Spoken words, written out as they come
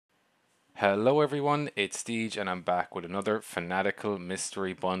Hello everyone, it's Deej and I'm back with another Fanatical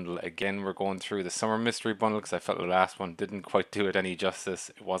mystery bundle. Again, we're going through the summer mystery bundle because I felt the last one didn't quite do it any justice.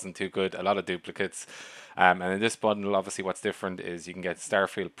 It wasn't too good, a lot of duplicates. And in this bundle, obviously what's different is you can get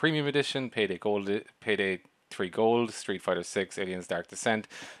Starfield Premium Edition, Payday 3 Gold, Street Fighter 6, Aliens Dark Descent,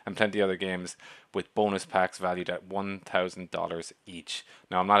 and plenty other games with bonus packs valued at $1,000 each.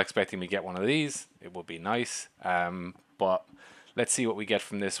 Now, I'm not expecting to get one of these. It would be nice, but let's see what we get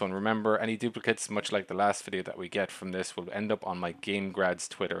from this one. Remember, any duplicates, much like the last video that we get from this, will end up on my GameGrads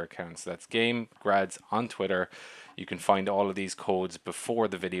Twitter account. So that's GameGrads on Twitter. You can find all of these codes before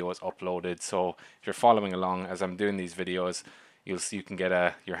the video is uploaded. So if you're following along as I'm doing these videos, you'll see you can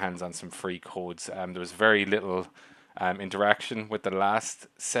get your hands on some free codes. There was very little interaction with the last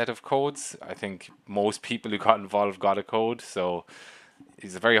set of codes. I think most people who got involved got a code. So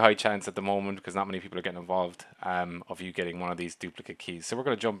it's a very high chance at the moment, because not many people are getting involved, of you getting one of these duplicate keys. So we're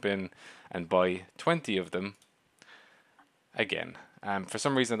going to jump in and buy 20 of them again. For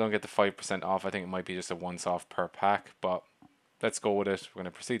some reason I don't get the 5% off. I think it might be just a once off per pack, but let's go with it. We're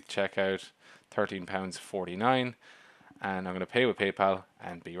going to proceed to checkout, £13.49, and I'm going to pay with PayPal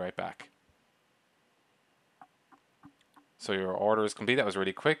and be right back. So your order is complete. That was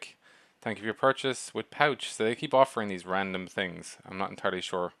really quick. Thank you for your purchase with pouch. So they keep offering these random things. I'm not entirely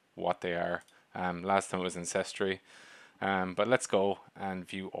sure what they are. Last time it was Ancestry. But let's go and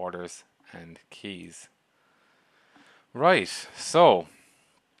view orders and keys. Right, so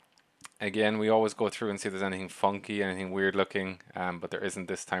again, we always go through and see if there's anything funky, anything weird looking, but there isn't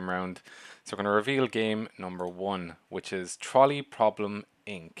this time around. So we're going to reveal game number 1, which is Trolley Problem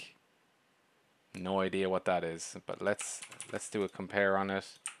Inc. No idea what that is, but let's do a compare on it.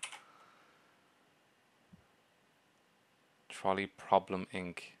 Trolley Problem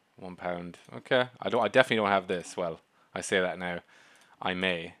Inc. £1. Okay, I definitely don't have this. Well, I say that now. I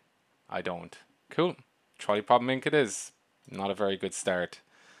may. I don't. Cool. Trolley Problem Inc. it is. Not a very good start.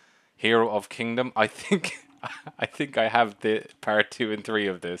 Hero of Kingdom. I think I have the part 2 and 3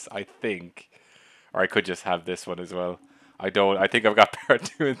 of this. I think. Or I could just have this one as well. I don't. I think I've got part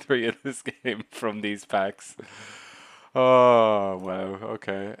 2 and 3 of this game from these packs. Oh, wow.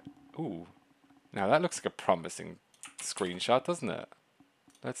 Okay. Ooh. Now that looks like a promising screenshot, doesn't it?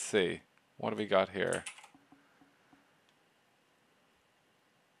 Let's see. What have we got here?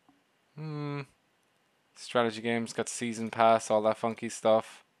 Strategy games, got season pass, all that funky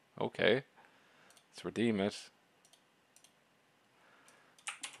stuff. Okay. Let's redeem it.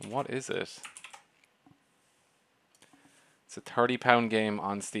 What is it? It's a £30 game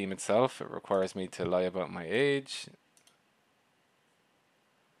on Steam itself. It requires me to lie about my age.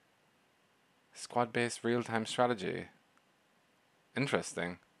 Squad-based real-time strategy.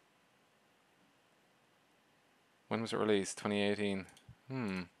 Interesting. When was it released? 2018.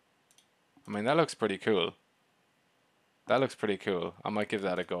 I mean, that looks pretty cool. That looks pretty cool. I might give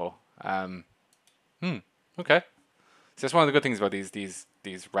that a go. Okay. So that's one of the good things about these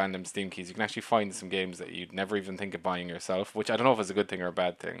random Steam keys. You can actually find some games that you'd never even think of buying yourself, which I don't know if it's a good thing or a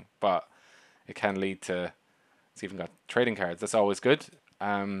bad thing, but it can lead to. It's even got trading cards. That's always good.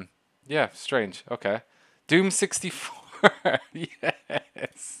 Yeah, strange. Okay. Doom 64.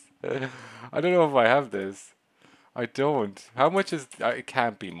 Yes. I don't know if I have this. I don't. How much is... it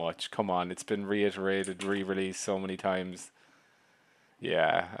can't be much. Come on. It's been reiterated, re-released so many times.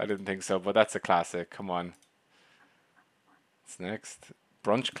 Yeah, I didn't think so, but that's a classic. Come on. What's next?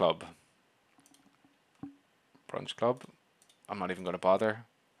 Brunch Club. Brunch Club. I'm not even going to bother.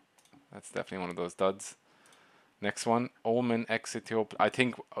 That's definitely one of those duds. Next one. Omen X Ethiopia. I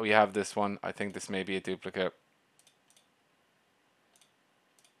think we have this one. I think this may be a duplicate.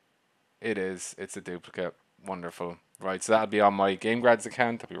 It is. It's a duplicate. Wonderful. Right, so that'll be on my GameGrads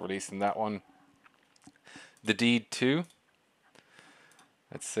account. I'll be releasing that one. The Deed 2.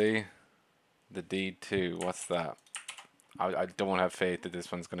 Let's see. The Deed 2. What's that? I don't have faith that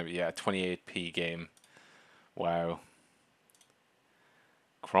this one's going to be a 28p game. Wow.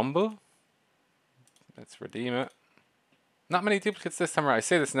 Crumble? Let's redeem it. Not many duplicates this time around. I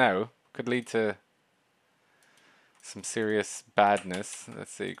say this now. Could lead to some serious badness.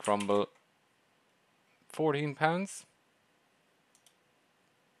 Let's see. Crumble. £14.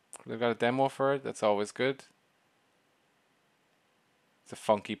 They've got a demo for it. That's always good. It's a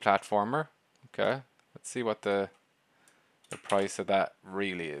funky platformer. Okay. Let's see what the price of that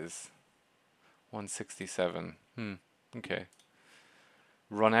really is. 167. Okay.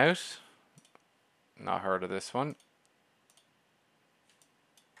 Run Out. Not heard of this one.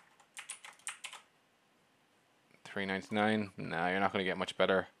 $3.99. Nah, you're not going to get much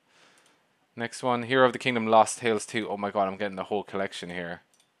better. Next one, Hero of the Kingdom Lost Tales 2. Oh my god, I'm getting the whole collection here.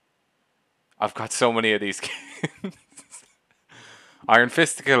 I've got so many of these games. Iron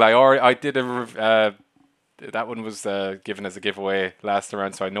Fisticle, I did that one was given as a giveaway last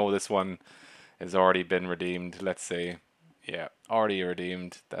round, so I know this one has already been redeemed. Let's see. Yeah, already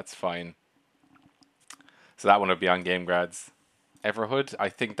redeemed. That's fine. So that one would be on Game Grads. Everhood, I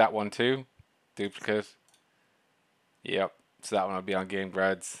think that one too. Duplicate. Yep. So that one would be on Game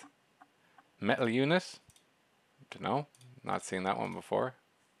Grads. Metal Unit. Don't know. Not seen that one before.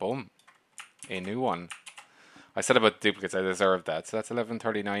 Boom. A new one. I said about duplicates, I deserve that. So that's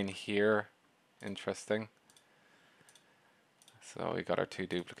 1139 here. Interesting. So we got our 2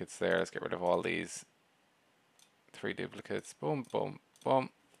 duplicates there. Let's get rid of all these. 3 duplicates. Boom, boom, boom.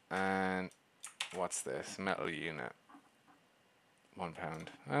 And what's this? Metal Unit. £1.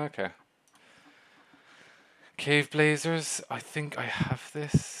 Okay. Cave Blazers. I think I have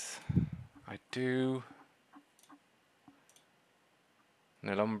this. I do.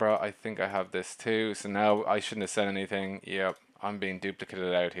 Nilumbra, I think I have this too. So now I shouldn't have said anything. Yep, I'm being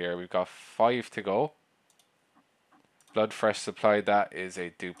duplicated out here. We've got 5 to go. Blood Fresh Supply, that is a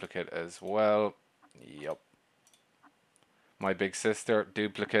duplicate as well. Yep. My Big Sister,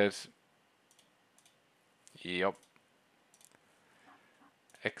 duplicate. Yep.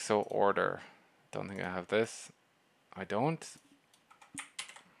 Exo Order. Don't think I have this. I don't.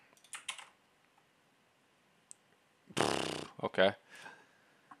 Okay.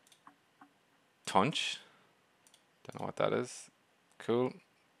 Tunch. Don't know what that is. Cool.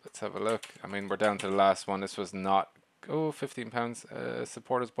 Let's have a look. I mean, we're down to the last one. This was not... Oh, £15.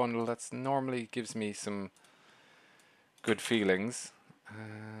 Supporters bundle. That's normally gives me some good feelings.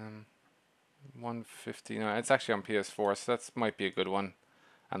 159. It's actually on PS4, so that might be a good one.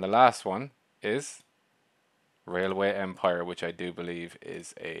 And the last one is Railway Empire, which I do believe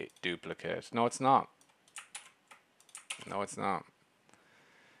is a duplicate. No, it's not. No, it's not.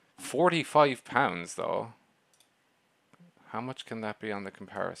 £45 though. How much can that be on the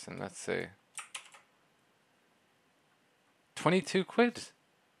comparison? Let's see. 22 quid.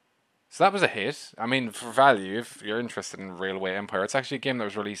 So that was a hit. I mean, for value, if you're interested in Railway Empire, it's actually a game that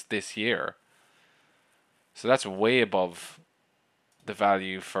was released this year. So that's way above the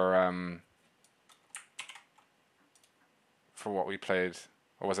value for what we played.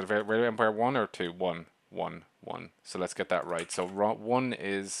 Or was it Railway Empire 1 or 2? 1. 1. 1. So let's get that right. So 1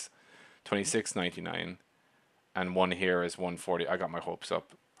 is $26.99 and 1 here is $140. I got my hopes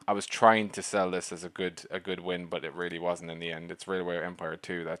up. I was trying to sell this as a good win, but it really wasn't in the end. It's Railway Empire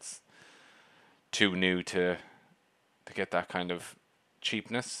 2. That's too new to get that kind of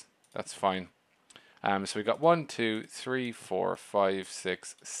cheapness. That's fine. So we got 1, 2, 3, 4, 5,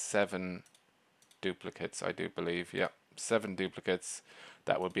 6, 7 duplicates, I do believe. Yeah, 7 duplicates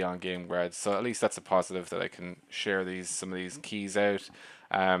that would be on Game Grads. So at least that's a positive that I can share some of these keys out.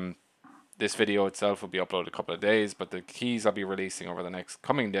 This video itself will be uploaded a couple of days, but the keys I'll be releasing over the next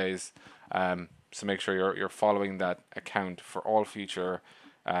coming days. So make sure you're following that account for all future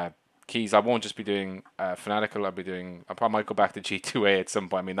keys. I won't just be doing Fanatical. I probably might go back to G2A at some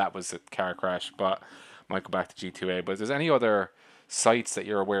point. I mean, that was a car crash, but I might go back to G2A. But if there's any other sites that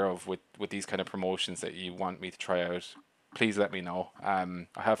you're aware of with these kind of promotions that you want me to try out, please let me know. I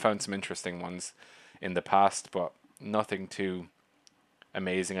have found some interesting ones in the past, but nothing too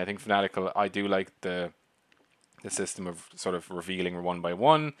amazing. I think Fanatical, I do like the system of sort of revealing one by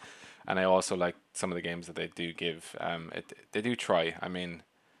one, and I also like some of the games that they do give. They do try. I mean,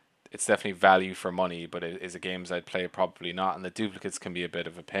 it's definitely value for money, but is it games I'd play? Probably not, and the duplicates can be a bit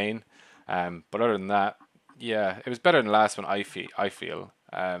of a pain. But other than that, yeah, it was better than the last one. I feel.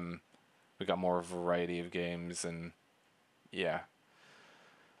 We got more variety of games, and yeah.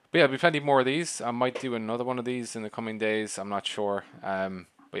 But yeah, there'll be plenty more of these. I might do another one of these in the coming days. I'm not sure. But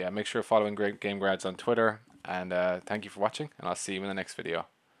yeah, make sure you're following Great Game Grads on Twitter. And thank you for watching, and I'll see you in the next video.